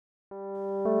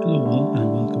all,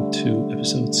 and welcome to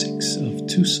episode 6 of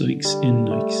Two Sykes in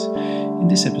Nikes. In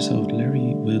this episode,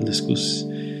 Larry will discuss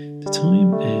the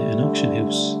time an auction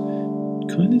house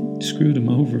kind of screwed him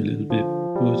over a little bit,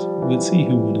 but we'll see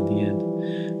who won in the end.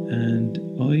 And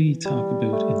I talk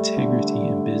about integrity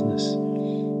in business.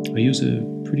 I use a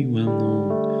pretty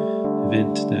well-known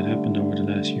event that happened over the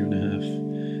last year and a half.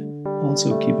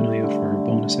 Also, keep an eye out for our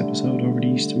bonus episode over the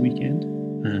Easter weekend.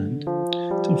 And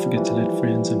don't forget to let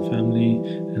friends and family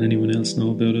and anyone else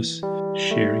know about us.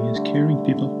 Sharing is caring,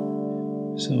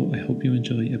 people. So I hope you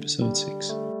enjoy episode 6.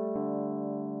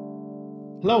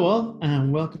 Hello all,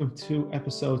 and welcome to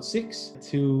episode 6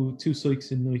 to Two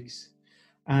Sykes in Nikes.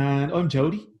 And I'm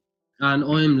Jody. And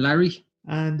I'm Larry.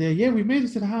 And we made it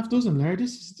to the half dozen, Larry.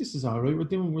 This is all right. We're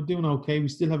doing okay. We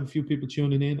still have a few people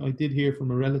tuning in. I did hear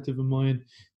from a relative of mine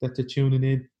that they're tuning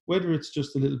in. Whether it's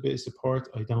just a little bit of support,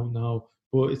 I don't know.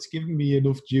 But it's giving me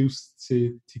enough juice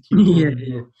to keep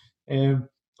going.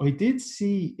 I did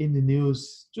see in the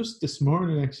news just this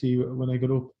morning, actually, when I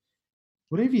got up,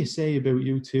 whatever you say about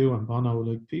U2 and Bono,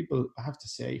 like people, I have to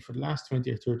say, for the last 20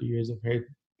 or 30 years, I've heard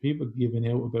people giving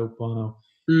out about Bono.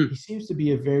 He seems to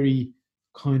be a very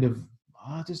kind of,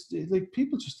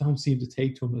 people just don't seem to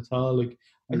take to him at all. Like,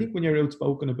 I think when you're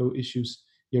outspoken about issues,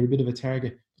 you're a bit of a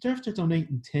target. But after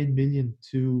donating 10 million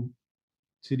to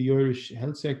the Irish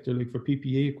health sector, like for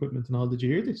PPE equipment and all, did you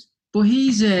hear this? But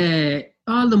he's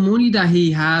all the money that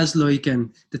he has, like,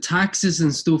 and the taxes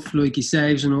and stuff, like he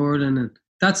saves in Ireland, and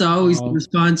that's always the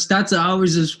response. That's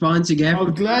always the response you get.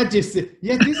 I'm glad you said.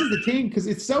 Yeah, this is the thing, because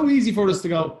it's so easy for us to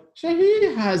go, sure,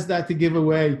 he has that to give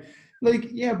away. Like,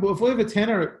 yeah, but if I have a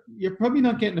tenner, you're probably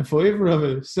not getting a fiver of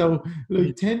it. So,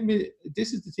 like, 10 million.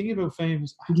 This is the thing about fame.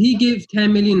 Did he give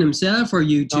 10 million himself, or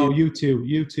you two? No, you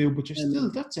two. But you're still,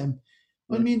 that's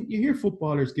I mean, you hear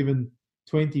footballers giving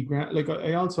 20 grand. Like,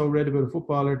 I also read about a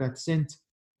footballer that sent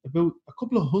about a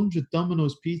couple of hundred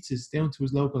Domino's pizzas down to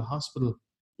his local hospital,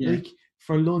 like,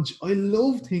 for lunch. I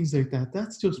love things like that.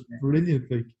 That's just brilliant.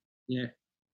 Like,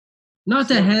 not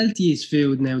the healthiest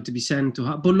food now to be sent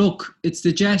to, but look, it's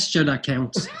the gesture that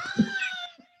counts.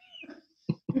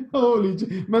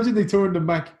 Imagine they turned them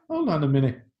back. Hold on a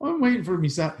minute, I'm waiting for me.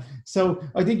 So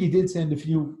I think he did send a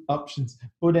few options,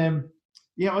 but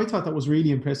I thought that was really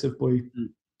impressive by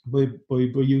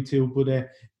you two. But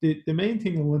the main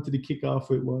thing I wanted to kick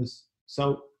off with was,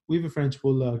 so we have a French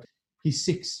bulldog. He's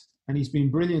 6. And he's been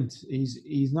brilliant.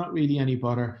 He's not really any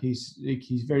bother. He's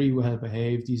very well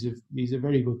behaved. He's a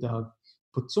very good dog.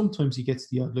 But sometimes he gets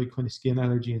the odd like kind of skin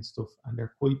allergy and stuff, and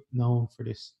they're quite known for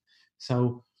this.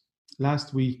 So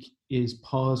last week his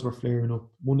paws were flaring up.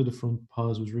 One of the front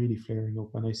paws was really flaring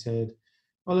up, and I said,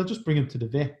 well, I'll just bring him to the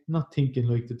vet, not thinking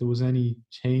like that there was any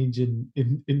change in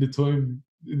the time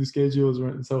in the schedules or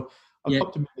anything. So I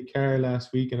popped him in the car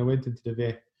last week and I went into the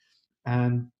vet,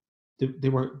 and they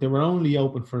were only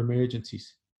open for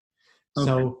emergencies. Okay.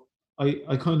 So I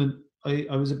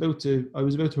was about to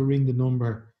ring the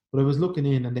number, but I was looking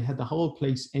in and they had the whole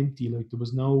place empty. Like, there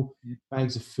was no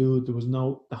bags of food. There was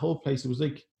the whole place. It was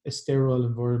like a sterile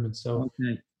environment. So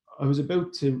I was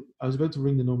about to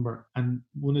ring the number, and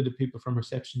one of the people from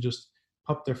reception just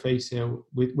popped their face out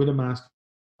with a mask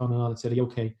on and all and said,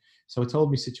 okay. So I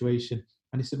told me situation,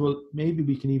 and he said, well, maybe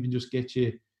we can even just get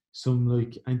you some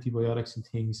like antibiotics and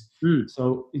things.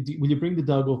 So will you bring the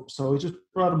dog up? So I just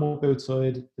brought him up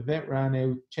outside. The vet ran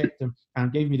out, checked him,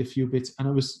 and gave me the few bits. And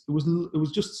it was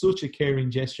just such a caring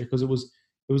gesture, because it was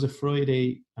a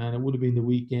Friday and it would have been the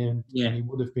weekend, and he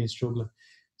would have been struggling.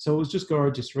 So it was just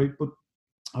gorgeous, right? But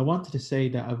I wanted to say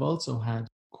that I've also had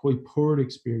quite poor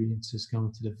experiences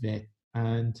going to the vet.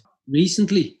 And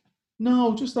recently?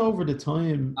 No, just over the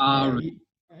time. Right.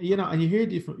 And you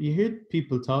hear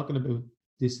people talking about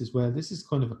this as well. This is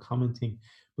kind of a common thing,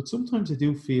 but sometimes I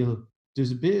do feel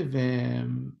there's a bit of a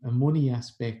money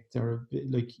aspect, or a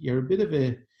bit, like you're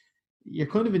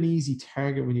kind of an easy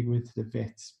target when you go into the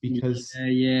vets, because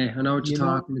I know what you're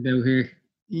talking about here.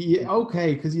 Yeah,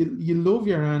 okay, because you love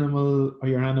your animal or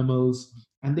your animals,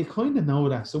 and they kind of know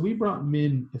that. So we brought him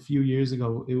in a few years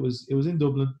ago. It was in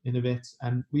Dublin in a vet,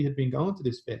 and we had been going to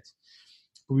this vet,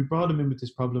 but we brought him in with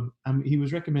this problem, and he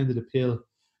was recommended a pill,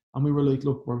 and we were like,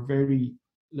 look, we're very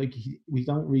like, we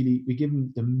give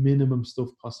him the minimum stuff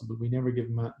possible. We never give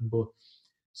him anything, but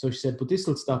so she said, but this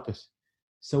will stop it.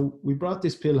 So we brought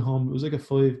this pill home. It was like a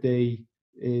 5-day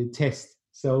test.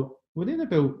 So within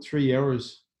about 3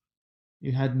 hours,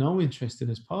 you had no interest in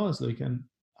his paws, like, and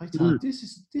I thought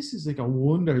this is like a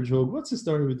wonder drug. What's the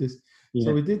story with this?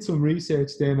 So we did some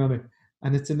research then on it,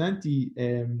 and it's an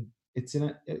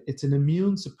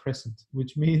immune suppressant,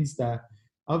 which means that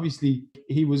obviously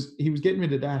he was getting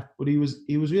rid of that, but he was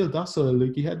real docile.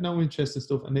 Like he had no interest in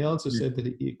stuff, and they also said that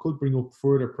it could bring up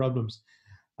further problems.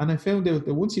 And I found out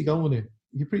that once you go on it,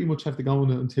 you pretty much have to go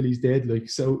on it until he's dead. Like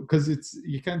so, because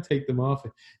you can't take them off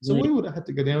it. So I would have had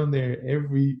to go down there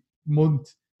every month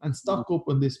and stock up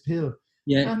on this pill.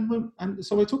 Yeah. And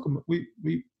so I took them.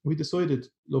 We decided,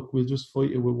 look, we'll just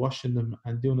fight it with washing them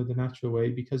and doing it the natural way,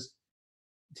 because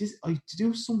I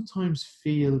do sometimes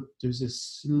feel there's a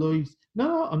slight.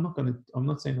 No, I'm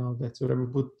not saying all that's whatever.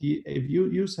 But if you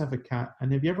used to have a cat,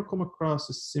 and have you ever come across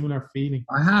a similar feeling?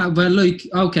 I have. Well, you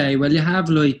have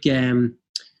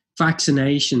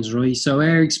vaccinations, right? So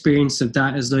our experience of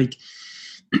that is like,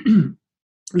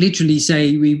 literally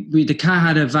say the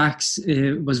cat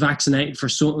had was vaccinated for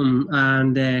something,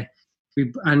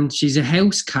 and she's a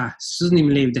house cat. She doesn't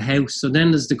even leave the house. So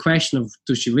then there's the question of,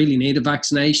 does she really need a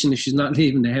vaccination if she's not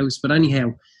leaving the house? But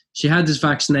anyhow, she had this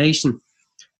vaccination,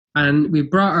 and we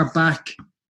brought her back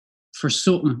for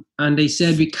something, and they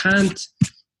said we can't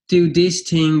do this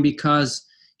thing because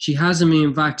she hasn't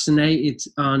been vaccinated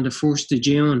on the 1st of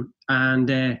June,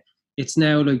 and it's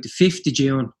now like the 5th of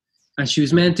June, and she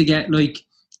was meant to get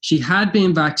she had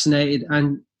been vaccinated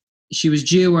and she was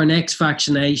due her next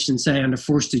vaccination, say, on the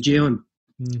 1st of June.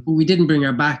 But we didn't bring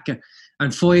her back.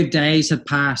 And 5 days had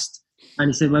passed. And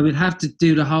he said, well, we'll have to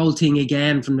do the whole thing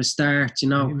again from the start,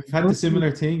 We've had the similar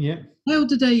thing, yeah. How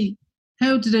did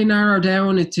they narrow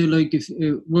down it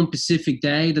to one specific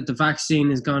day that the vaccine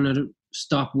is going to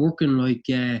stop working?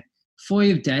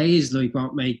 5 days,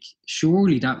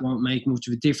 surely that won't make much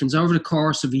of a difference over the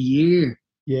course of a year.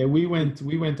 Yeah, we went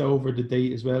over the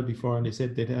date as well before, and they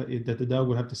said that the dog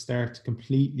would have to start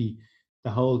completely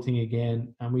the whole thing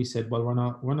again. And we said, well, we're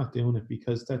not doing it,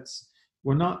 because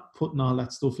we're not putting all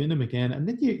that stuff in him again. And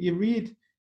then you read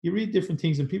different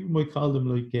things, and people might call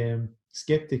them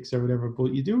skeptics or whatever,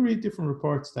 but you do read different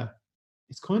reports that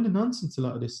it's kind of nonsense, a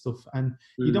lot of this stuff, and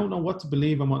you don't know what to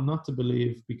believe and what not to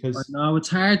believe, because no, it's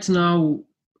hard to know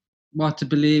what to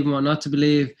believe and what not to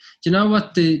believe. Do you know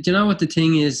what the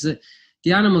thing is?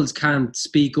 The animals can't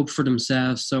speak up for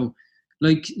themselves. So,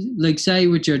 say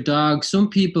with your dog, some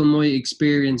people might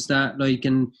experience that,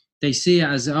 and they see it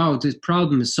as, oh, this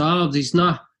problem is solved. He's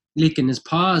not licking his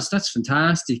paws. That's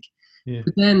fantastic. Yeah.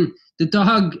 But then the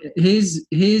dog, his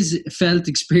felt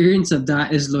experience of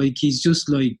that is he's just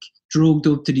drugged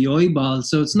up to the eyeball.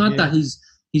 So it's not that he's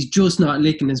just not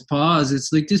licking his paws.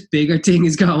 It's this bigger thing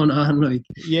is going on. If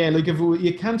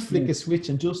you can't flick a switch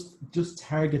and just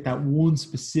target that one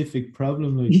specific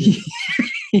problem.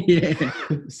 Yeah.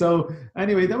 So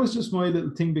anyway, that was just my little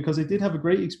thing, because I did have a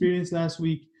great experience last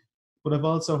week, but I've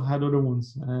also had other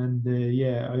ones, and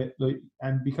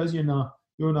and because you're not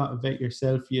a vet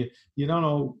yourself, you don't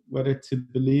know whether to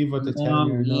believe what they tell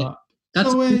you or not.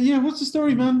 So what's the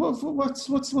story, man? What's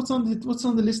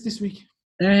on the list this week?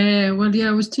 I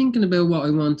was thinking about what I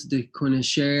wanted to kind of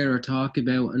share or talk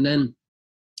about, and then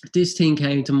this thing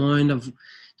came to mind of,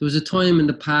 there was a time in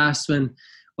the past when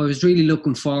I was really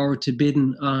looking forward to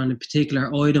bidding on a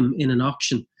particular item in an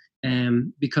auction,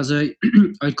 because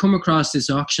I'd come across this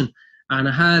auction, and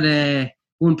I had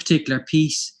one particular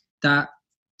piece that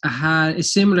I had a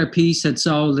similar piece had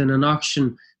sold in an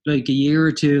auction a year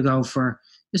or two ago for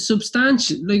a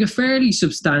fairly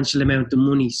substantial amount of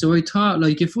money. So I thought,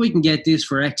 if we can get this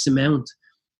for X amount,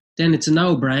 then it's a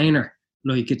no-brainer.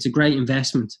 It's a great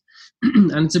investment.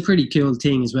 And it's a pretty cool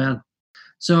thing as well.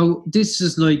 So this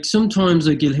is sometimes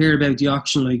you'll hear about the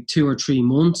auction 2 or 3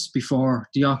 months before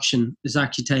the auction is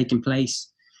actually taking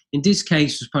place. In this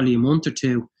case, it was probably a month or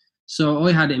two. So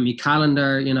I had it in my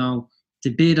calendar, to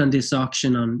bid on this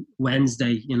auction on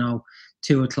Wednesday,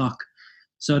 2:00.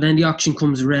 So then the auction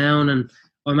comes around, and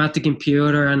I'm at the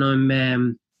computer, and I'm,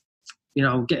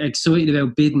 get excited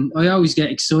about bidding. I always get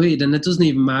excited, and it doesn't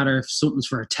even matter if something's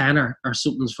for a tenner or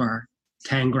something's for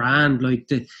 10 grand.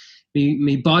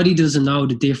 My body doesn't know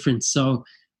the difference. So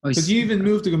because you even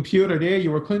moved the computer there,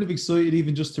 you were kind of excited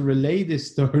even just to relay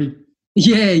this story.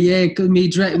 Yeah. Cause me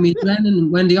adrenaline,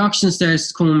 when the auction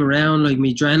starts coming around, my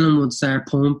adrenaline would start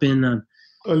pumping, and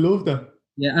I love that.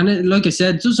 Yeah, and like I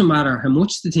said, it doesn't matter how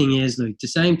much the thing is. The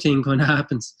same thing kind of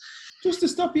happens. Just to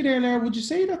stop you there, Lara, would you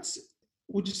say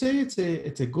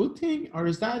it's a good thing, or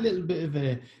is that a little bit of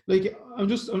a I'm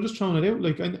just throwing it out.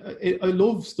 I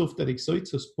love stuff that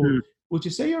excites us, but would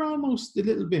you say you're almost a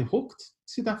little bit hooked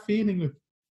to that feeling?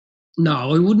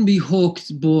 No, I wouldn't be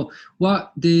hooked, but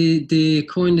what the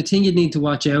kind of thing you need to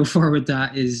watch out for with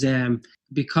that is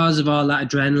because of all that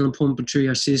adrenaline pumping through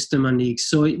your system and the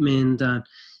excitement, and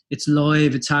it's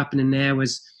live, it's happening now,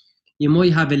 is you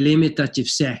might have a limit that you've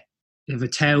set of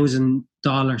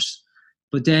 $1,000,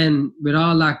 but then with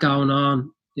all that going on,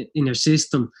 in your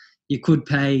system, you could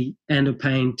end up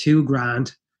paying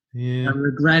 $2,000 and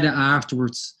regret it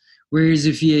afterwards. Whereas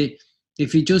if you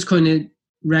just kind of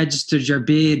registered your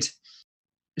bid,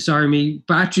 sorry, my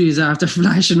battery is after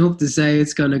flashing up to say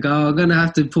it's going to go. I'm going to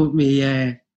have to put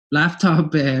my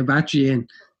laptop battery in.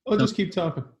 I'll just keep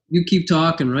talking. You keep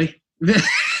talking, right?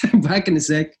 Back in a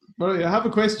sec. All right, I have a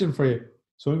question for you.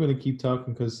 So I'm going to keep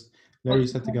talking because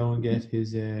Larry's had to go and get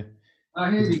his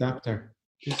adapter.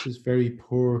 This is very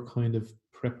poor kind of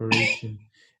preparation,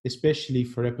 especially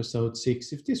for episode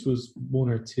 6. If this was 1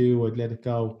 or 2, I'd let it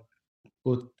go.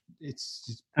 But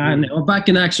it's and we're back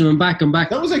in action. I'm back.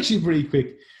 That was actually pretty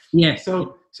quick. Yeah.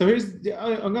 So I'm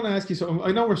going to ask you. So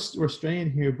I know we're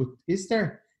straying here, but is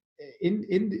there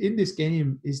in this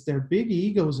game, is there big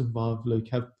egos involved?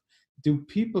 Like, do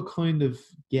people kind of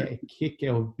get a kick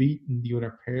out of beating the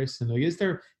other person? Like, is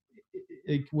there,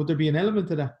 like, would there be an element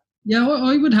to that? Yeah,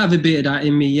 I would have a bit of that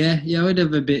in me. Yeah, I'd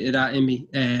have a bit of that in me.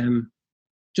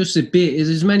 Just a bit.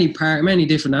 There's many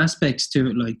different aspects to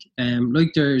it. Like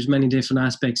there's many different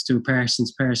aspects to a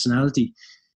person's personality.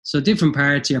 So different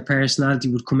parts of your personality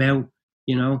would come out,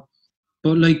 you know.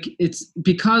 But like, it's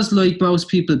because like most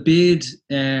people bid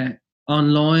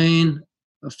online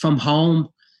from home,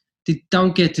 they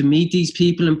don't get to meet these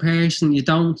people in person.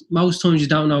 Most times you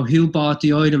don't know who bought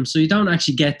the item, so you don't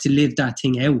actually get to live that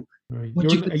thing out. Right.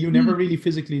 Are you never really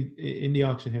physically in the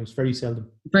auction house? Very seldom.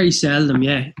 Very seldom,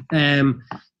 yeah.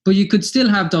 But you could still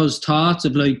have those thoughts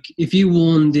of like, if you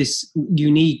won this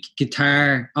unique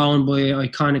guitar owned by an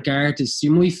iconic artist,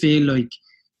 you might feel like,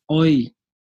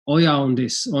 I own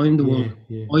this. I'm the one.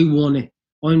 Yeah. I won it.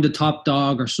 I'm the top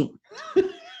dog or something.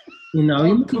 You know,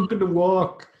 I'm cooking the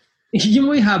walk. You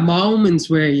might have moments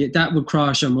where that would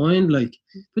cross your mind, like,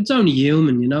 but it's only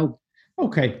human, you know.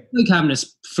 Okay. Like having a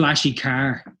flashy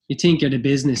car. You think you're the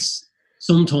business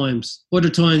sometimes. Other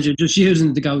times you're just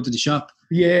using it to go to the shop.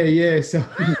 Yeah. So,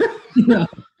 yeah.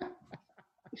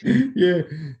 Yeah.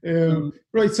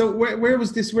 Right. So where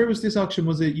was this? Where was this auction?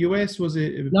 Was it US? Was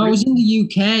it? No, it was in the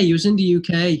UK. It was in the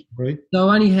UK. Right. So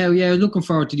anyhow, yeah, looking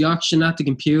forward to the auction at the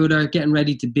computer, getting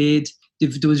ready to bid.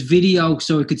 There was video,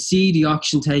 so I could see the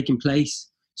auction taking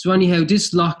place. So anyhow,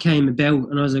 this lot came about,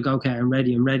 and I was like, okay, I'm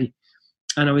ready.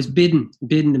 And I was bidding.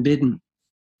 And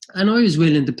I was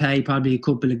willing to pay probably a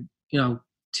couple of,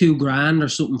 $2,000 or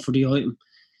something for the item,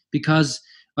 because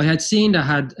I had seen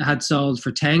that had sold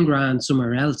for $10,000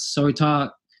 somewhere else. So I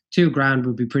thought $2,000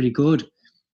 would be pretty good.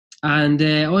 And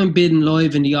I'm bidding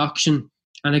live in the auction,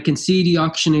 and I can see the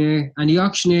auctioneer, and the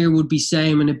auctioneer would be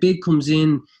saying when a bid comes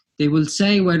in, they will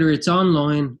say whether it's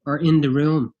online or in the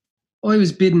room. I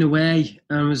was bidding away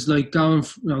and was like going,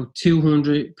 £200,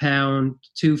 $250,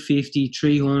 $300,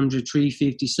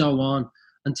 $350, so on,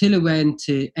 until it went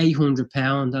to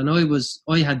 £800, and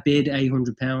I had bid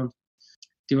 £800.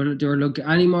 They were like,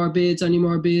 any more bids,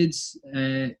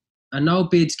 and no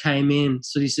bids came in.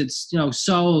 So they said,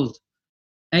 sold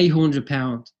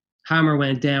 £800. Hammer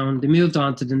went down. They moved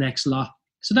on to the next lot.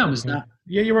 So that was that.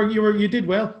 Yeah, you did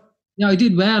well. Yeah, I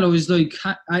did well. I was like,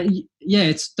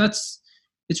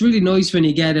 it's really nice when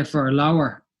you get it for a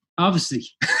lower, obviously.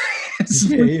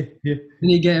 Yeah. When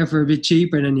you get it for a bit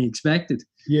cheaper than you expected.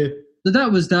 Yeah. So that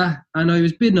was that. And I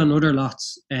was bidding on other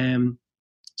lots.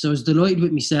 So I was delighted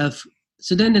with myself.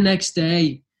 So then the next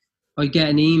day, I get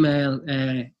an email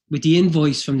with the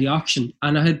invoice from the auction.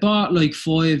 And I had bought like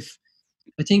 5,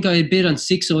 I think I had bid on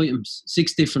 6 items,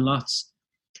 6 different lots.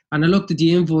 And I looked at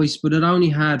the invoice, but it only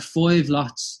had 5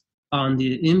 lots on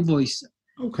the invoice.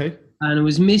 Okay. And it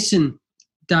was missing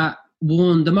that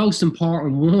one, the most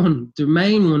important one, the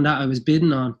main one that I was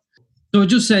bidding on. So I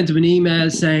just sent him an email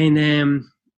saying,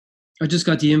 I just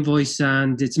got the invoice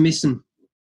and it's missing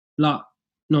lot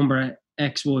number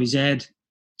XYZ.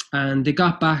 And they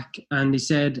got back and they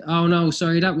said, oh no,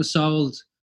 sorry, that was sold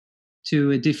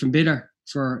to a different bidder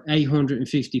for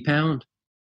 £850.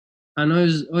 And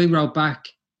I wrote back.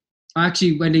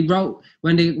 Actually, when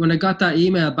I got that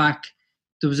email back,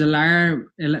 there was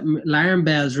alarm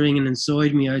bells ringing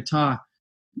inside me. I thought,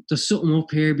 there's something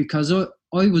up here, because I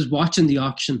was watching the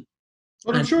auction.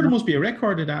 Well, I'm sure there must be a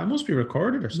record of that. It must be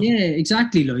recorded or something. Yeah,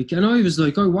 exactly. Like, and I was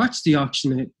like, I watched the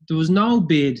auction. There was no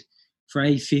bid for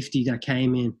 $850 that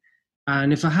came in.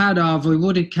 And if I had I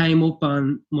would have came up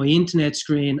on my internet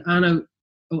screen. And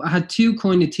I had 2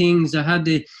 kind of things. I had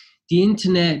the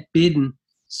internet bidding.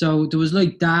 So there was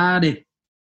like data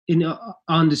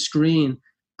on the screen,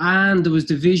 and there was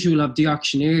the visual of the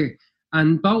auctioneer,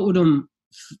 and both of them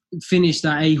finished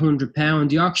at £800.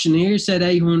 The auctioneer said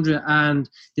 800, and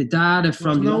the data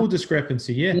from no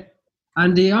discrepancy. Yeah.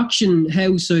 And the auction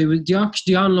house,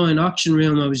 the online auction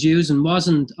room I was using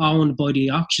wasn't owned by the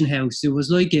auction house. It was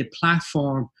like a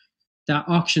platform that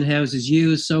auction houses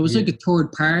use. So it was like a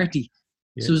third party.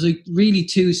 Yeah. So it was like really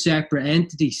two separate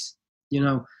entities,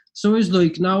 So I was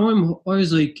like,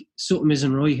 something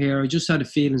isn't right here. I just had a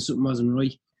feeling something wasn't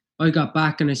right. I got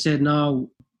back and I said,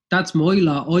 no, that's my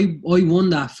lot. I won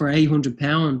that for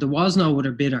 £800. There was no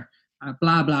other bidder.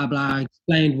 Blah, blah, blah. I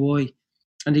explained why.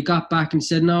 And they got back and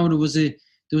said, no, there was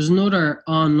another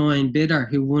online bidder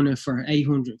who won it for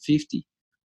 $850.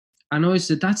 And I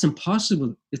said, that's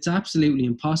impossible. It's absolutely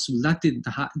impossible. That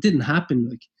didn't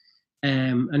happen.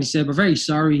 And he said, we're very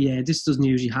sorry. Yeah, this doesn't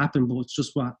usually happen, but it's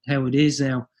just how it is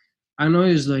now. And I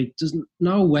was like, there's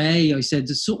no way. I said,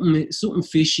 there's something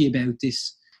fishy about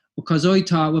this, because I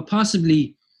thought, well,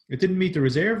 possibly it didn't meet the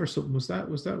reserve or something. Was that?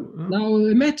 No,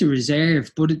 it met the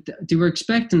reserve, but they were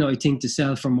expecting, I think, to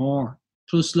sell for more.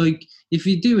 Plus, if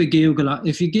you Google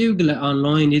it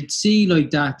online, you'd see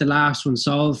that the last one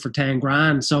sold for 10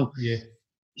 grand. So,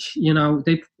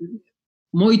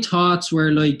 my thoughts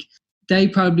were they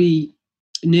probably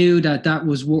knew that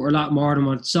was worth a lot more than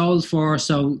what it sold for,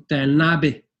 so they'll nab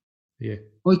it. Yeah.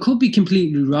 I could be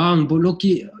completely wrong, but look,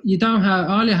 you don't have,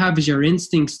 all you have is your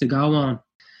instincts to go on.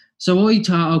 So I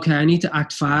thought, okay, I need to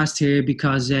act fast here,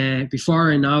 because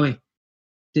before I know it,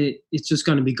 it's just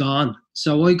going to be gone.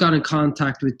 So I got in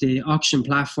contact with the auction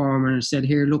platform and I said,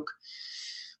 here, look,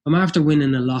 I'm after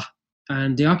winning a lot.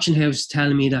 And the auction house is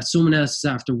telling me that someone else is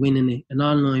after winning it, an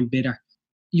online bidder.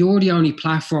 You're the only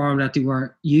platform that they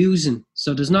were using.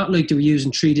 So there's not like they were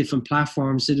using 3 different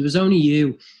platforms. So there was only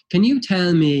you. Can you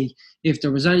tell me if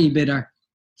there was any bidder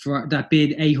for that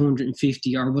bid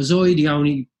 850, or was I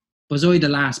the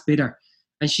last bidder?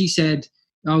 And she said,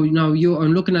 oh, no,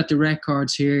 I'm looking at the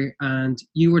records here and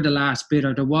you were the last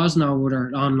bidder. There was no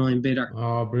other online bidder.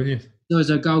 Oh, brilliant. So I was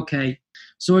like, okay.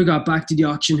 So I got back to the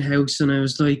auction house and I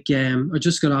was like, I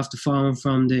just got off the phone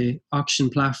from the auction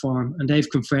platform and they've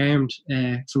confirmed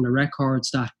from the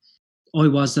records that I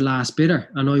was the last bidder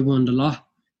and I won the lot.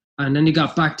 And then he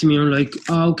got back to me and like,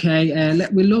 okay,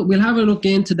 we'll have a look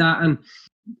into that. And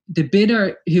the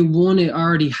bidder who won it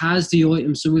already has the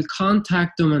item, so we'll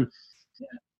contact them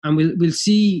and we'll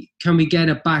see, can we get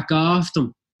it back off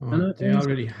them. Oh, they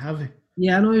already have it.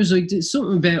 Yeah, and I was like,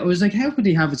 I was like, how could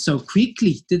they have it so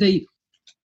quickly? Did they,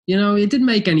 it didn't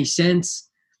make any sense.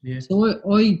 Yeah. So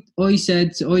I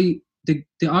said, the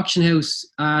auction house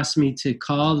asked me to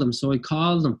call them, so I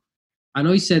called them. And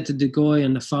I said to the guy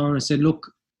on the phone, I said,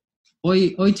 look,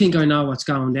 I think I know what's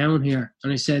going down here.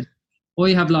 And I said,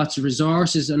 I have lots of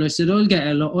resources. And I said, I'll get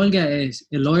a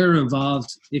lawyer involved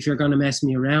if you're going to mess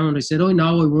me around. I said, I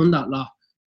know I won that lot.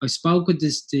 I spoke with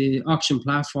the auction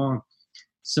platform.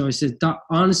 So I said,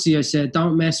 honestly, I said,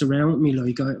 don't mess around with me.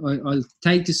 Like, I'll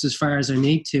take this as far as I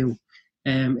need to.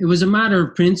 It was a matter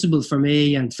of principle for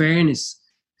me and fairness.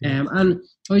 And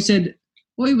I said,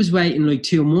 I was waiting like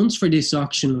 2 months for this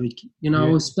auction.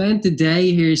 I spent the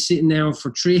day here sitting down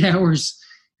for 3 hours.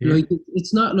 Yeah. Like,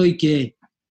 it's not like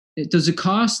there's a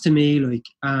cost to me.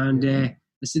 I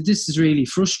said, this is really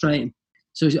frustrating.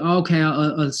 So I said, okay,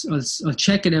 I'll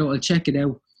check it out. I'll check it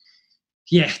out.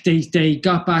 Yeah, they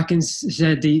got back and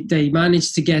said they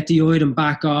managed to get the item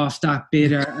back off that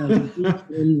bidder and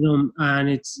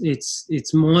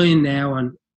it's mine now.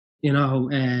 And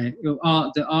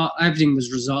everything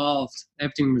was resolved.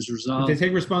 Everything was resolved. Did they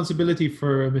take responsibility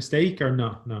for a mistake or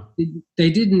no? No. They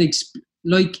didn't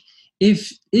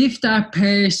if that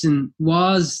person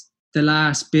was the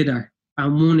last bidder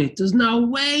and won it, there's no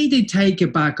way they'd take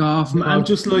it back off him. Oh,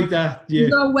 just like that, yeah.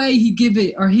 There's no way he'd give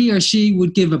it, or he or she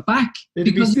would give it back.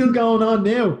 It'd be still going on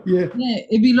now, yeah. Yeah,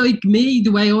 it'd be like me,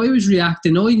 the way I was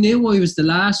reacting. I knew I was the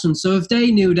last one, so if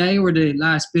they knew they were the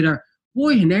last bidder,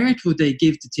 why on earth would they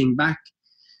give the thing back?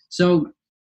 So,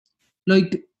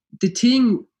 the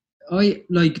thing,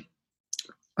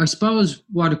 I suppose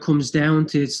what it comes down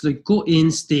to, it's like gut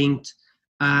instinct,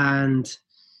 and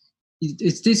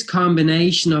it's this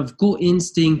combination of gut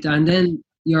instinct and then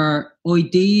your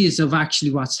ideas of actually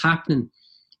what's happening.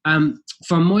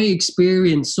 From my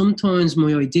experience, sometimes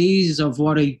my ideas of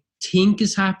what I think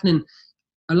is happening,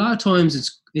 a lot of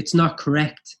times it's not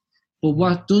correct. But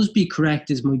what does be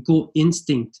correct is my gut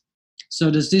instinct.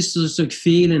 So there's this sort of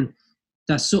feeling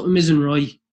that something isn't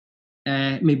right.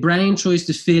 My brain tries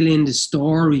to fill in the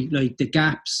story, like the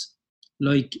gaps,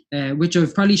 which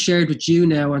I've probably shared with you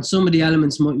now, and some of the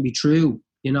elements mightn't be true,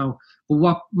 but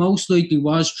what most likely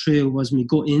was true was my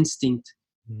gut instinct.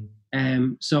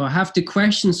 So I have to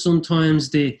question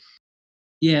sometimes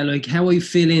how I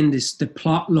fill in the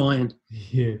plot line.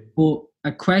 Yeah. But I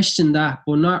question that,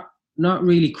 but not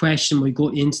really question my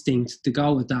gut instinct to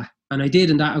go with that. And I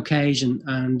did on that occasion,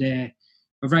 and I'm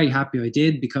very happy I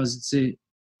did, because it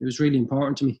was really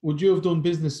important to me. Would you have done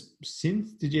business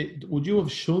since? Would you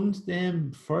have shunned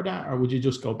them for that, or would you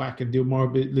just go back and do more?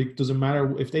 Like, does it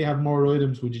matter if they have more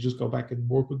items? Would you just go back and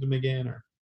work with them again, or?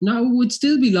 No, it would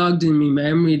still be logged in my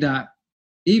memory that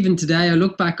even today I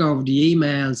look back over the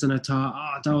emails and I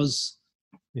thought, those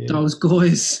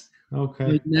guys. Okay.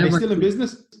 Are they still in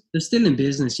business? They're still in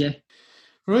business, yeah.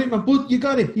 Right, man. But you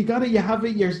got it. You have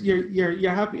it.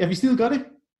 You're happy. Have you still got it?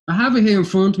 I have it here in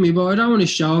front of me, but I don't want to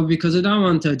show it because I don't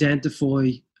want to identify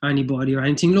anybody or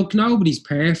anything. Look, nobody's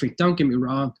perfect. Don't get me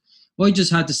wrong. I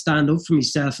just had to stand up for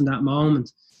myself in that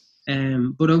moment.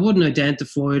 But I wouldn't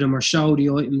identify them or show the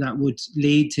item that would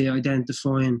lead to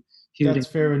identifying who. That's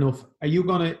fair enough. Are you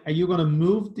gonna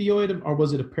move the item, or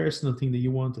was it a personal thing that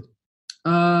you wanted?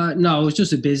 No, it was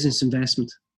just a business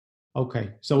investment.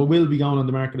 Okay, so it will be going on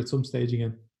the market at some stage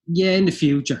again. Yeah, in the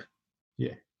future.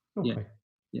 Yeah. Okay.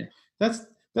 Yeah.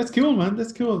 That's cool, man.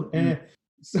 That's cool.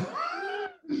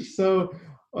 So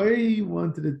I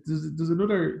wanted to. There's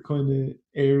another kind of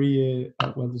area.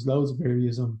 Well, there's loads of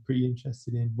areas I'm pretty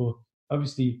interested in, but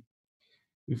obviously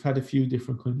we've had a few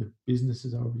different kind of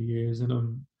businesses over the years, and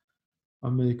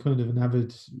I'm a kind of an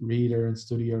avid reader and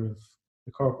studier of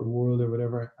the corporate world or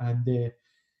whatever. And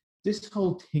this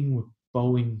whole thing with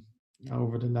Boeing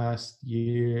over the last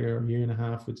year and a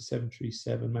half with the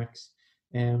 737 Max,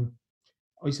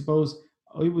 I suppose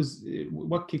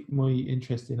what kicked my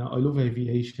interest in it. I love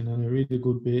aviation, and I read a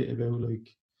good bit about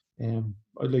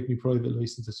I'd like my private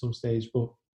license at some stage. But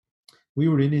we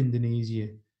were in Indonesia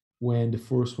when the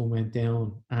first one went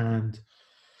down, and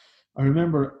I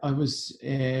remember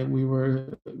we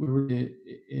were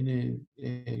in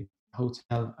a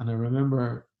hotel, and I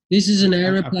remember this is an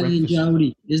airplane,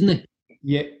 Jody, isn't it?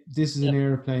 Yeah, this is an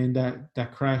airplane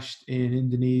that crashed in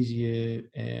Indonesia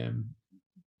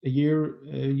a year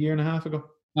and a half ago.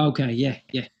 Okay, yeah.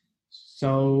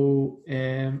 So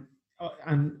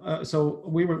so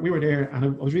we were there, and I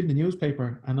was reading the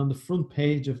newspaper, and on the front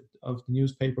page of the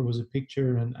newspaper was a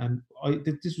picture, and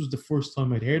this was the first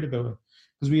time I'd heard about it,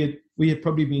 because we had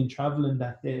probably been traveling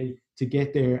that day to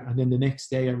get there, and then the next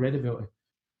day I read about it.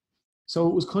 So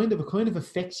it was kind of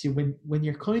affects you when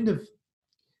you're kind of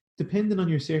depending on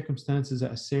your circumstances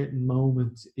at a certain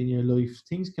moment in your life.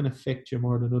 Things can affect you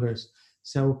more than others.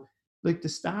 So like the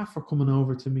staff were coming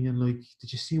over to me and like,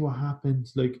 did you see what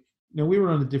happened? Like, we were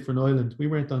on a different island. We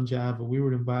weren't on Java. We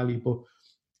were in Bali, but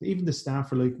even the staff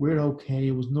were like, we're okay.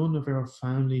 It was none of our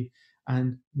family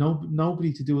and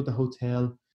nobody to do with the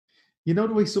hotel. You know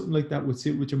the way something like that would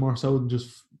sit with you more so than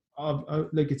just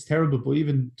like it's terrible, but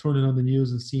even turning on the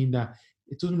news and seeing that,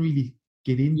 it doesn't really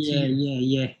get into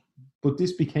Yeah. But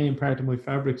this became part of my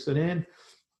fabric. So then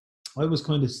I was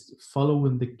kind of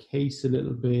following the case a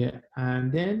little bit,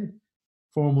 and then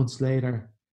 4 months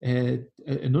later,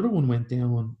 another one went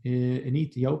down in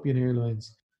Ethiopian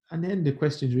Airlines, and then the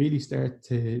questions really start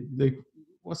to like,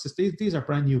 what's this? These are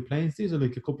brand new planes. These are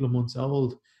like a couple of months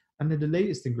old, and they're the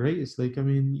latest and greatest. Like, I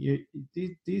mean,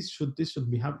 this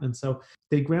shouldn't be happening. So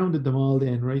they grounded them all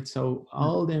then, right? So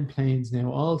all them planes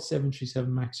now, all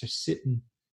 737 Max are sitting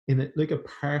in it like a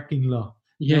parking lot.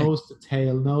 Nose to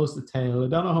tail. I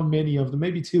don't know how many of them,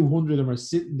 maybe 200 of them are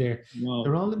sitting there. Wow.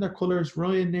 They're all in their colours,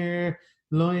 Ryanair,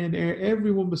 Lion Air,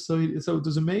 everyone beside it. So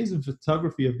there's amazing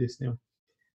photography of this now.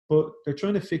 But they're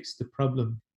trying to fix the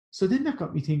problem. So then that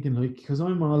got me thinking, like, because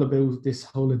I'm all about this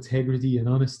whole integrity and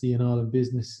honesty and all in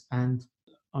business, and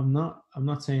I'm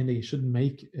not saying that you shouldn't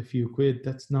make a few quid.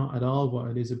 That's not at all what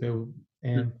it is about.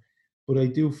 But I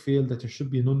do feel that there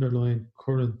should be an underlying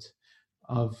current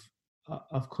of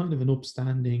kind of an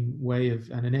upstanding way of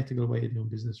and an ethical way of doing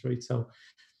business, right? So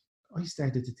I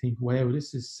started to think, wow,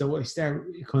 this is so. I start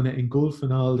kind of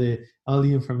engulfing all the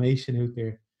information out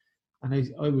there, and I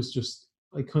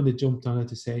kind of jumped on it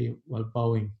to say, well,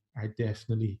 Boeing are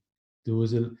definitely, there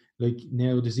was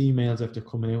now there's emails after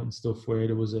coming out and stuff where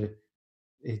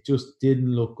it just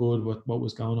didn't look good what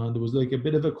was going on. There was like a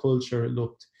bit of a culture. It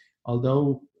looked,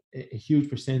 although a huge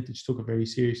percentage took it very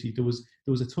seriously, there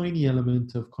was a tiny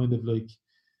element of kind of like,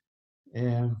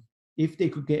 if they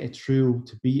could get it through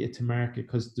to beat it to market,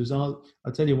 because I'll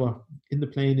tell you what, in the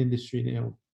plane industry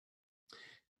now,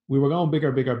 we were going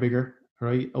bigger,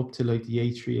 right, up to like the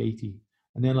A380,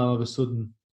 and then all of a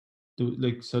sudden,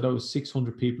 so that was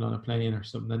 600 people on a plane or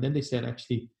something, and then they said,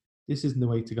 actually, this isn't the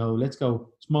way to go. Let's go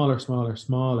smaller,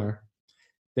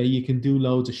 that you can do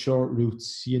loads of short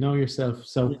routes, yourself.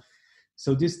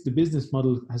 So the business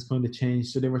model has kind of changed.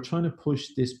 So they were trying to push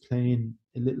this plane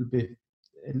a little bit,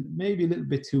 maybe a little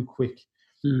bit too quick.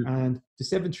 And the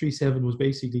 737 was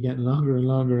basically getting longer and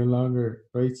longer and longer,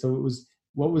 right? So it was,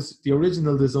 what was the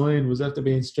original design was after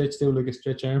being stretched out like a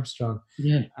Stretch Armstrong.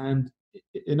 Yeah. And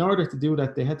in order to do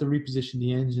that, they had to reposition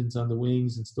the engines on the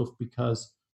wings and stuff,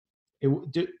 because it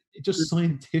just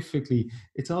scientifically,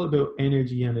 it's all about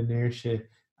energy and inertia.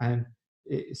 And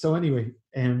so anyway,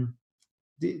 I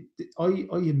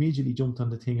immediately jumped on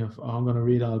the thing of, oh, I'm going to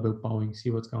read all about Boeing,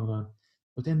 see what's going on.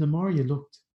 But then the more you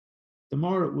looked, the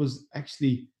more it was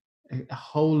actually a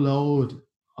whole load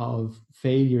of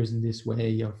failures in this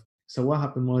way of. So what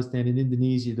happened was, then in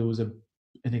Indonesia there was an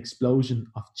explosion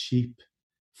of cheap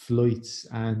flights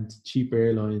and cheap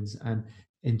airlines, and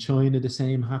in China the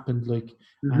same happened, like,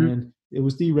 and it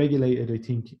was deregulated, I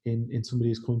think, in some of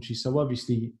these countries. So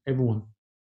obviously everyone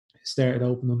started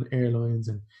opening airlines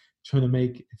and trying to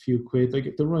make a few quid, like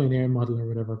the Ryanair model or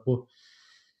whatever. But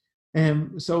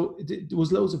so there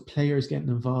was loads of players getting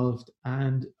involved,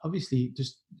 and obviously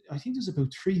I think there's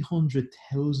about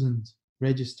 300,000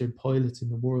 registered pilots in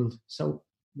the world. So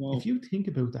if you think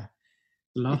about that,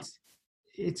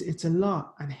 it's a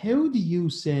lot. And how do you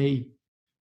say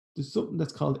there's something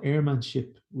that's called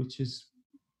airmanship, which is,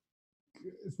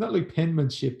 it's not like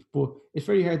penmanship, but it's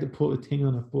very hard to put a thing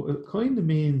on it. But it kind of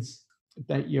means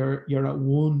that you're at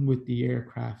one with the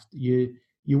aircraft. You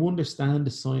understand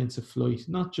the science of flight,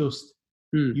 not just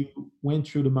you went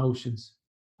through the motions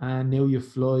and now you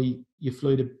fly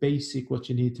the basic what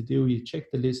you need to do. You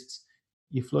check the lists,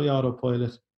 you fly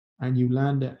autopilot, and you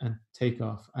land it and take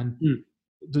off. And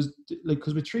there's, like,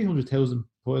 because with 300,000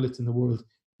 pilots in the world,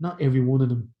 not every one of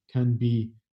them can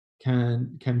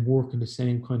work in the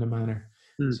same kind of manner.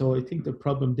 So I think the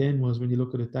problem then was, when you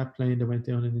look at it, that plane that went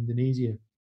down in Indonesia,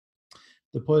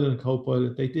 the pilot and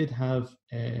co-pilot, they did have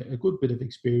a good bit of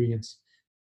experience,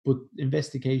 but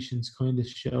investigations kind of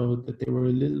showed that they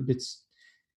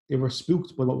were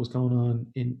spooked by what was going on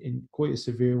in quite a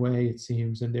severe way, it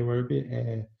seems, and they were a bit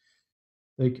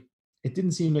like, it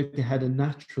didn't seem like they had a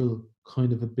natural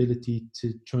kind of ability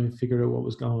to try and figure out what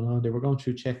was going on. They were going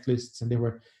through checklists, and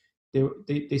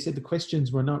they said the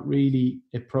questions were not really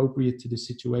appropriate to the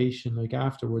situation. Like,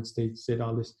 afterwards they said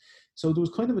all this, so there was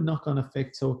kind of a knock-on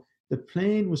effect. So the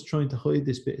plane was trying to hide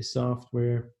this bit of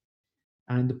software,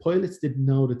 and the pilots didn't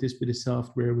know that this bit of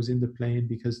software was in the plane,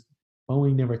 because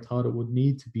Boeing never thought it would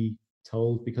need to be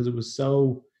told, because it was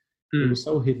so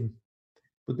hidden.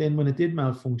 But then when it did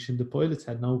malfunction, the pilots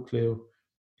had no clue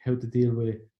how to deal with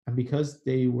it, and because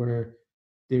they were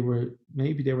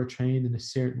trained in a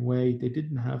certain way, they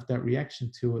didn't have that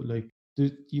reaction to it. Like,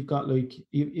 you've got, like,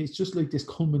 it's just like this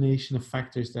combination of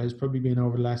factors that has probably been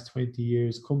over the last 20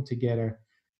 years come together,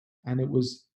 and it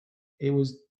was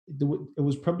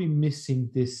probably missing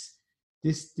this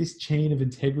chain of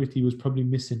integrity was probably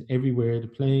missing everywhere. The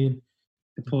plane,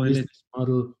 the pilot, business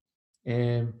model,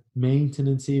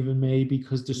 maintenance, even, maybe,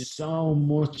 because there's so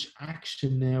much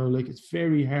action now. Like, it's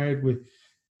very hard with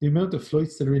the amount of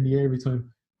flights that are in the air every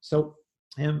time. So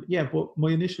but my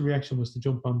initial reaction was to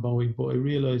jump on Boeing, but I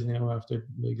realize now, after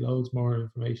like loads more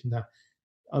information, that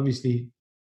obviously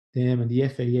them and the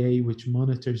FAA, which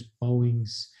monitors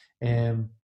Boeing's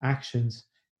actions,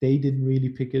 they didn't really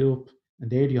pick it up,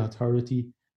 and they're the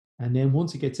authority. And then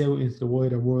once it gets out into the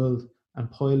wider world,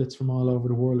 and pilots from all over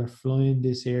the world are flying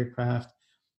this aircraft,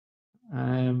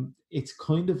 it's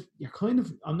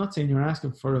I'm not saying you're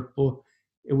asking for it, but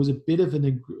it was a bit of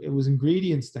it was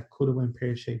ingredients that could have went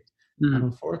pear-shaped. And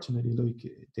unfortunately, like,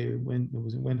 it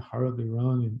went horribly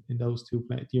wrong in those two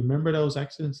planes. Do you remember those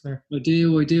accidents there? I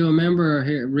do. I remember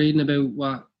reading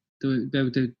about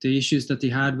the issues that they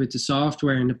had with the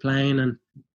software in the plane, and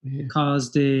it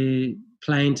caused the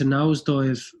plane to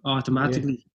nosedive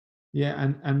automatically.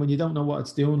 Yeah, and when you don't know what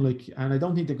it's doing, like, and I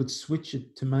don't think they could switch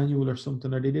it to manual or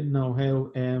something, or they didn't know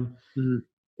how.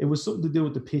 It was something to do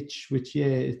with the pitch, which,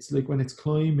 it's like when it's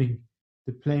climbing,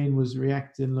 the plane was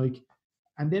reacting like.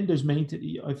 And then there's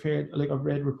maintenance. I've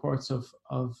read reports of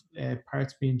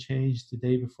parts being changed the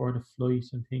day before the flight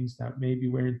and things that maybe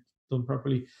weren't done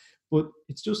properly. But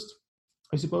it's just,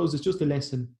 I suppose, it's just a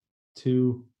lesson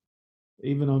to,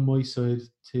 even on my side,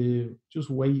 to just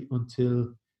wait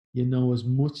until you know as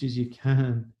much as you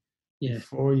can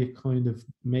before you kind of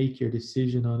make your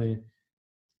decision on it.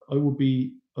 I would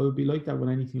be like that with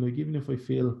anything. Like, even if I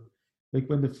feel like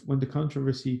when the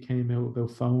controversy came out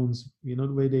about phones, you know,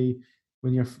 the way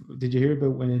did you hear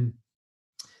about when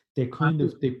they kind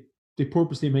of they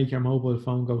purposely make your mobile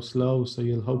phone go slow so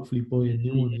you'll hopefully buy a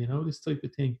new one, you know, this type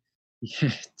of thing.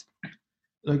 Yeah.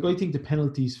 Like, I think the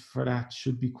penalties for that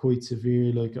should be quite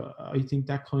severe. Like, I think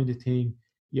that kind of thing,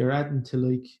 you're adding to,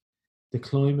 like, the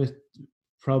climate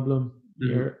problem.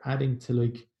 You're adding to,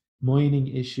 like, mining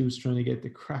issues, trying to get the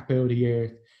crap out of the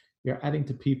earth. You're adding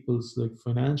to people's like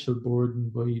financial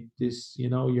burden by this.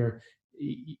 Your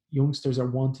youngsters are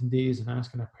wanting these and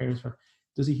asking their parents for.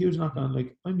 There's a huge knock on.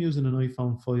 Like, I'm using an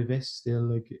iPhone 5S still.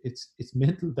 Like, it's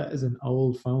mental. That is an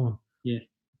old phone. Yeah.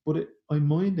 But I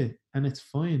mind it, and it's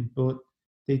fine. But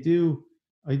I do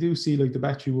see like the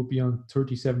battery will be on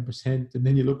 37%, and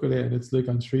then you look at it and it's like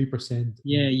on 3%.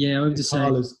 Yeah. I'm the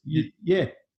same. Yeah.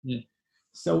 Yeah.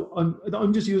 So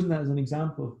I'm just using that as an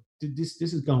example. This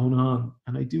is going on,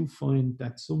 and I do find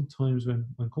that sometimes when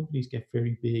companies get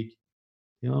very big,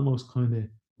 they almost kind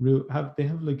of have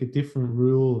like a different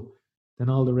rule than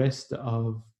all the rest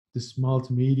of the small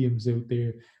to mediums out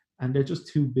there, and they're just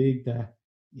too big that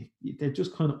they're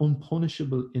just kind of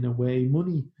unpunishable in a way.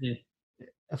 Money,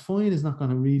 a fine is not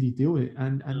going to really do it,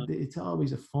 and it's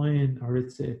always a fine, or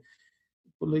it's a.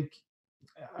 But like,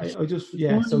 I just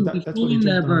So that's what I jumped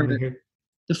on here.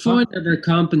 The fine never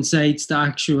compensates the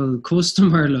actual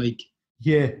customer, like.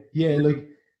 Yeah, like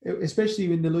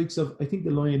especially in the likes of, I think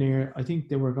the Lion Air, I think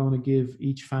they were going to give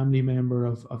each family member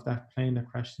of that plane that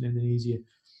crashed in Indonesia,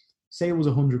 say it was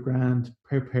 $100,000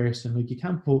 per person. Like, you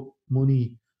can't put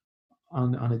money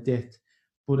on a debt,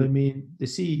 but I mean, the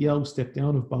CEO stepped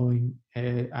down of Boeing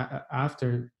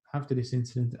after this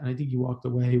incident, and I think he walked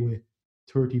away with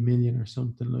 30 million or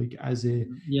something, like, as a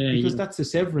because that's a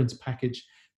severance package.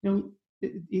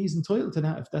 He's entitled to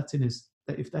that if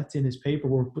that's in his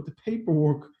paperwork, but the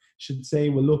paperwork should say,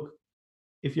 well, look,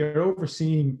 if you're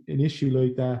overseeing an issue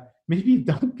like that, maybe you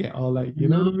don't get all that. You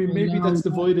know what I mean? Maybe that's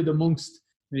divided amongst.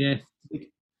 Yeah.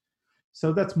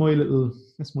 So that's my little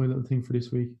thing for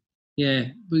this week. Yeah,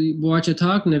 but what you're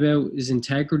talking about is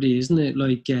integrity, isn't it?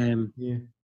 Like, yeah.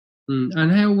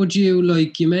 And how would you,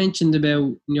 like, you mentioned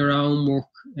about your own work,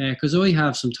 because I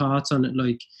have some thoughts on it,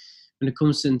 like, when it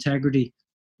comes to integrity.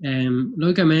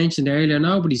 Like I mentioned earlier,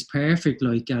 nobody's perfect,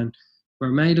 like, and we're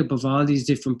made up of all these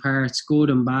different parts, good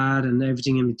and bad and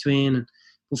everything in between.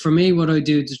 But for me, what I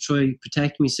do to try to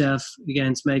protect myself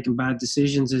against making bad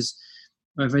decisions is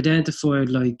I've identified,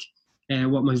 like,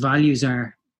 what my values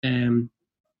are. And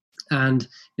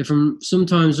if I'm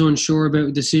sometimes unsure about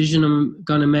a decision I'm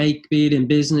going to make, be it in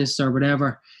business or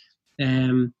whatever,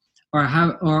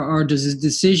 or there's a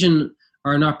decision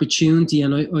or an opportunity,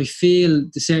 and I feel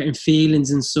the certain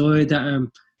feelings inside that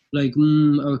I'm like,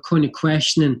 or kind of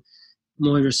questioning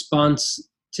my response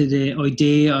to the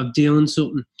idea of doing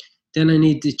something, then I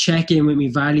need to check in with my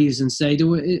values and say,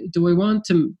 do I want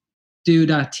to do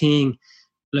that thing?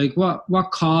 Like,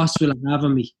 what cost will it have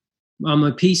on me? On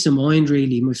my peace of mind,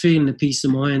 really, my feeling of peace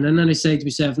of mind. And then I say to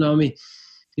myself, no, my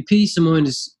peace of mind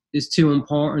is too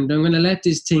important. I'm going to let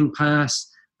this thing pass,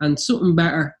 and something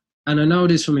better, and I know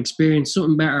this from experience,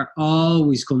 something better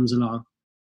always comes along.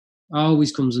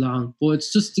 Always comes along. But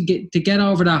it's just to get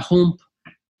over that hump.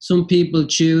 Some people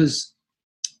choose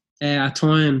at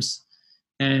times,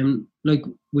 like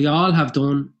we all have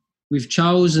done, we've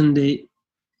chosen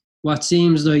what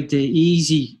seems like the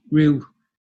easy route,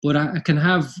 but it can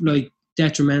have like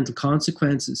detrimental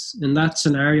consequences. In that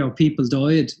scenario, people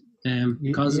died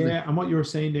because of it. And what you were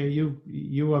saying there,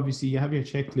 you obviously you have your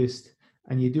checklist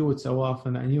and you do it so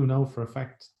often, and you know for a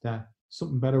fact that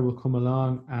something better will come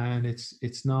along, and it's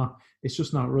just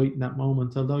not right in that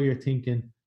moment. Although you're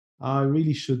thinking, I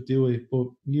really should do it, but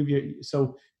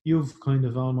you've kind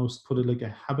of almost put it like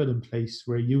a habit in place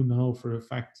where you know for a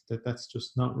fact that that's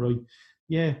just not right.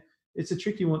 Yeah, it's a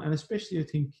tricky one, and especially I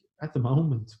think at the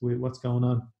moment with what's going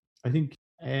on. I think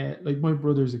like my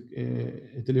brother's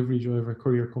a delivery driver, a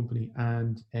courier company,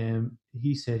 and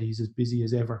he said he's as busy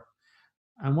as ever.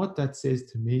 And what that says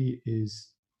to me is,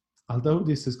 although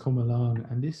this has come along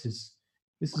and this is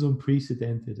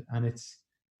unprecedented and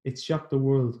it's shocked the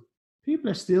world, people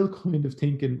are still kind of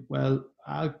thinking, well,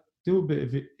 I'll do a bit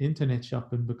of internet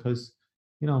shopping because,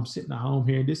 I'm sitting at home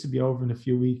here and this will be over in a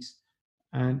few weeks.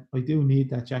 And I do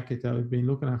need that jacket that I've been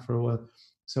looking at for a while.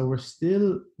 So we're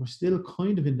still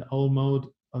kind of in the old mode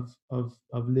of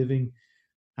living.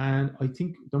 And I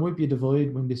think there might be a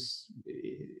divide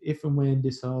if and when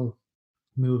this all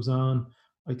moves on.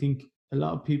 I think a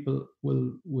lot of people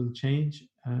will change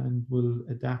and will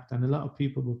adapt, and a lot of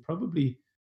people will probably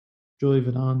drive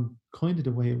it on kind of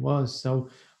the way it was. So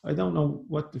I don't know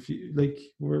what like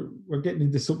we're getting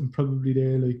into something probably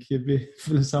there, like a bit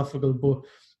philosophical, but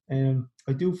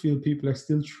I do feel people are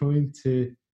still trying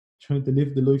to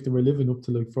live the life they were living up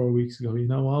to like 4 weeks ago,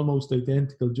 almost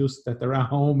identical, just that they're at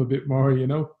home a bit more,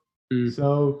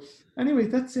 So anyway,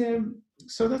 that's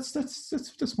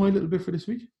my little bit for this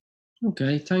week.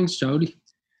 Okay, thanks, Jody.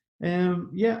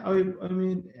 Yeah, I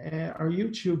mean, our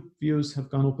YouTube views have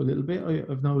gone up a little bit.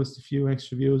 I've noticed a few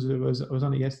extra views. I was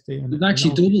on it yesterday, and It's I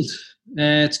actually know. doubled.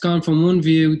 It's gone from 1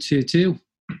 view to 2.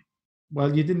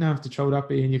 Well, you didn't have to throw that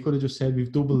bit in. You could have just said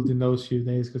we've doubled in those few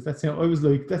days, because that's how I was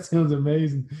like, that sounds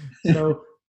amazing. So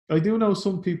I do know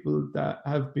some people that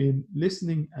have been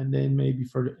listening, and then maybe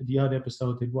for the odd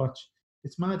episode they'd watch.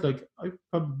 It's mad. Like, I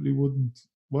probably wouldn't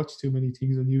watch too many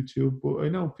things on YouTube, but I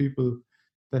know people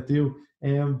that do.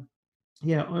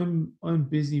 Yeah, I'm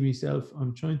busy myself.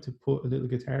 I'm trying to put a little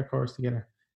guitar course together,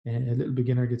 a little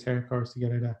beginner guitar course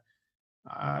together.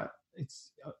 That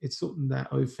it's something that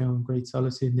I've found great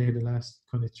solace in there the last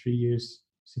kind of 3 years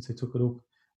since I took it up.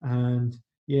 And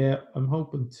yeah, I'm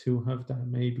hoping to have that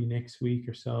maybe next week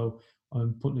or so.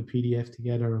 I'm putting a PDF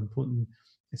together.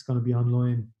 It's going to be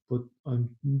online, but I'm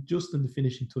just in the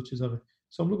finishing touches of it.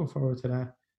 So I'm looking forward to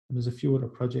that. And there's a few other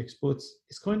projects, but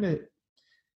it's kind of,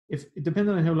 if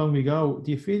depending on how long we go,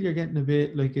 do you feel you're getting a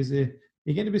bit like, you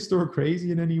getting a bit stir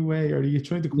crazy in any way, or are you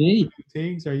trying to come up Me? with new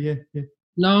things? Or yeah.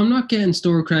 No, I'm not getting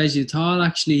store crazy at all.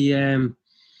 Actually,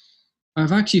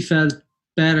 I've actually felt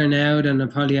better now than I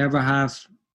probably ever have.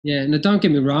 Yeah, and don't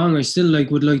get me wrong, I still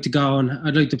would like to go, and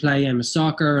I'd like to play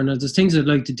soccer, and there's things I'd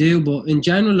like to do. But in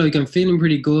general, I'm feeling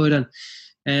pretty good, and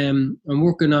I'm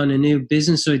working on a new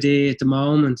business idea at the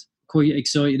moment. Quite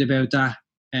excited about that.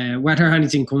 Whether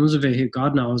anything comes of it,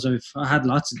 God knows. I had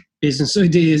lots of business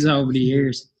ideas over the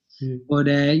years. Yeah. But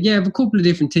yeah, I have a couple of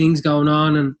different things going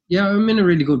on, and yeah, I'm in a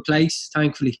really good place,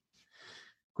 thankfully.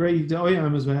 Great, I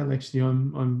am as well. Actually,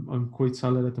 I'm quite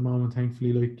solid at the moment,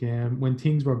 thankfully. Like, when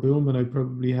things were booming,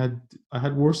 I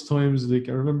had worse times. Like,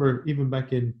 I remember even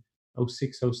back in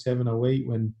 06, 07, 08,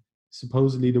 when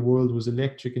supposedly the world was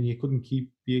electric and you couldn't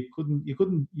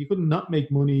not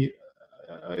make money.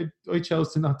 I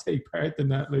chose to not take part in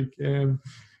that. Like,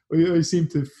 I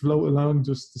seemed to float along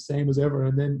just the same as ever,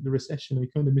 and then the recession, I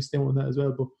kind of missed out on that as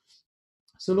well. But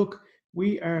so look,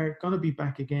 we are going to be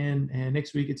back again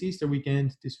next week. It's Easter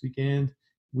weekend this weekend.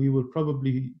 We will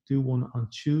probably do one on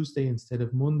Tuesday instead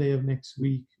of Monday of next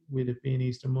week, with it being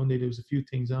Easter Monday. There was a few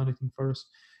things on, I think, for us.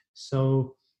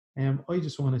 So I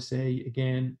just want to say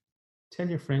again, tell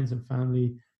your friends and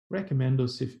family, recommend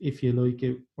us if you like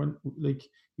it. Like,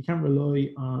 you can't rely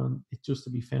on it just to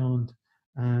be found,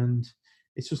 and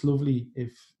it's just lovely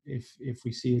if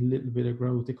we see a little bit of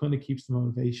growth. It kind of keeps the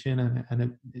motivation,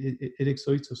 and it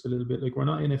excites us a little bit. Like, we're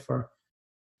not in it for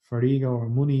ego or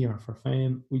money or for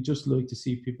fame. We just like to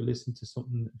see people listen to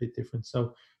something a bit different.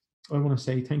 So I want to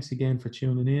say thanks again for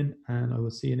tuning in, and I will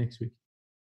see you next week.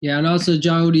 Yeah, and also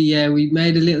Jody, we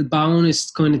made a little bonus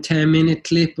kind of 10-minute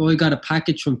clip. I got a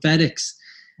package from FedEx.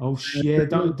 Oh shit! You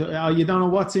don't know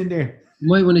what's in there. You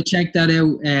might want to check that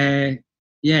out.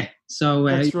 Yeah, so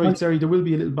that's right. Sorry, there will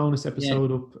be a little bonus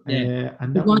episode up. Yeah.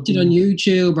 And that watch it on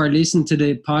YouTube or listen to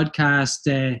the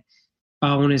podcast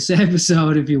bonus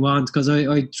episode if you want, because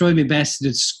I tried my best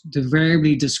to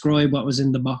verbally describe what was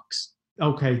in the box.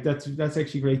 Okay, that's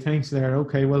actually great. Thanks there.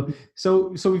 Okay, well,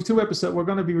 so we've 2 episodes. We're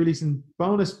going to be releasing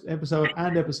bonus episode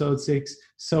and episode 6.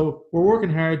 So we're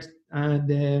working hard,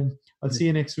 and I'll see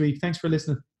you next week. Thanks for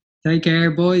listening. Take care.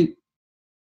 Bye.